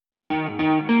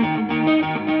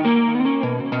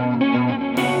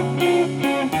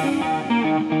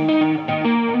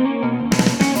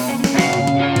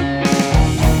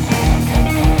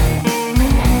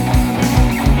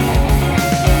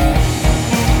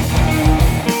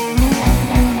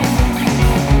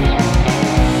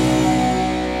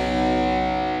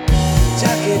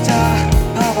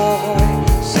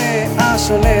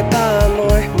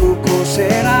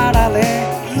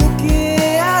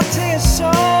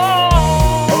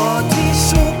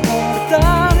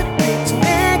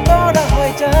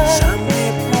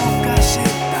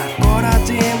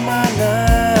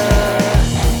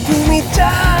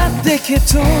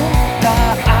দেখেছো তা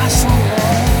আসল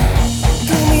নয়,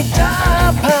 তুমি যা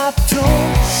ভাবছো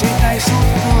সেটাই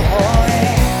সত্য হয়।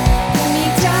 তুমি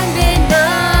জানবে না,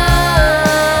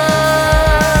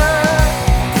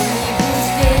 তুমি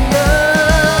বুঝবে না।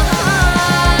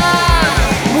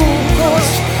 মুখোশ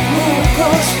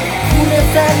মুখোশ খুলে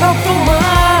ফেলো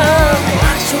তোমার,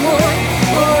 আসল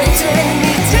হয়েছে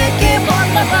নিজেকে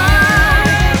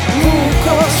বদলাবার।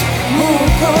 মুখোশ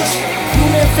মুখোশ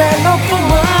খুলে ফেলো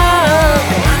তোমার।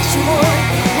 আসল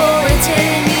হয়েছে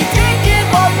নিজেকে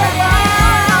বদলাবার।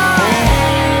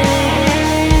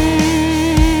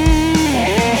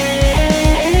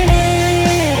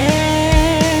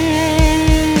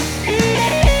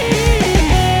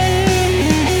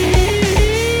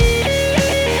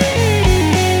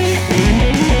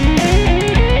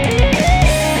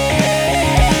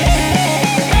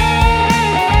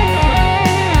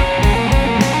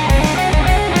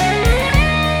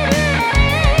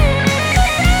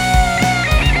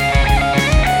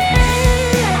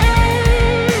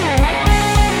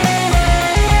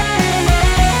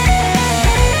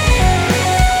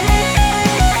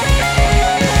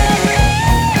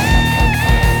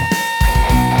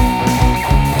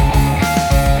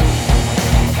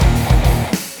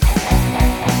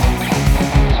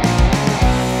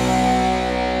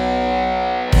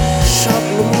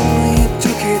 স্বপ্নময়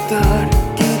চোখে তার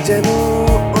কি যেন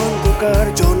অন্ধকার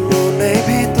জন্ম নেয়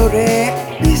ভেতরে,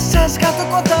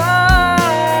 বিশ্বাসঘাতকতা।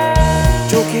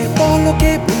 চোখের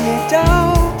পলকে ভুলে যাও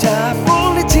যা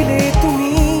বলেছিলে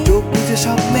তুমি, চোখ বুঝে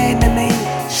সব মেনে নেই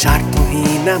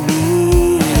স্বার্থহীন আমি।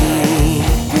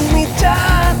 তুমি যা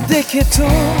দেখেছো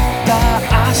তা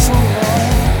আসল নয়,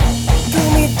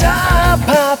 তুমি যা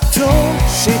ভাবছো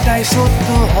সেটাই সত্য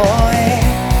হয়।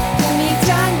 তুমি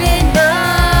জানবে না,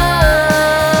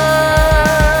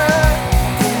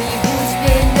 তুমি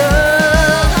বুঝবে না।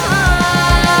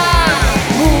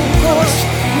 মুখোশ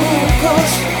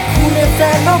মুখোশ খুলে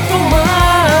ফেলো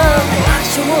তোমার,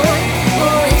 আসল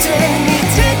হয়েছে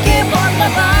নিজেকে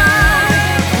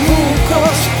বদলাবার।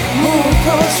 মুখোশ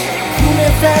মুখোশ খুলে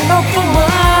ফেলো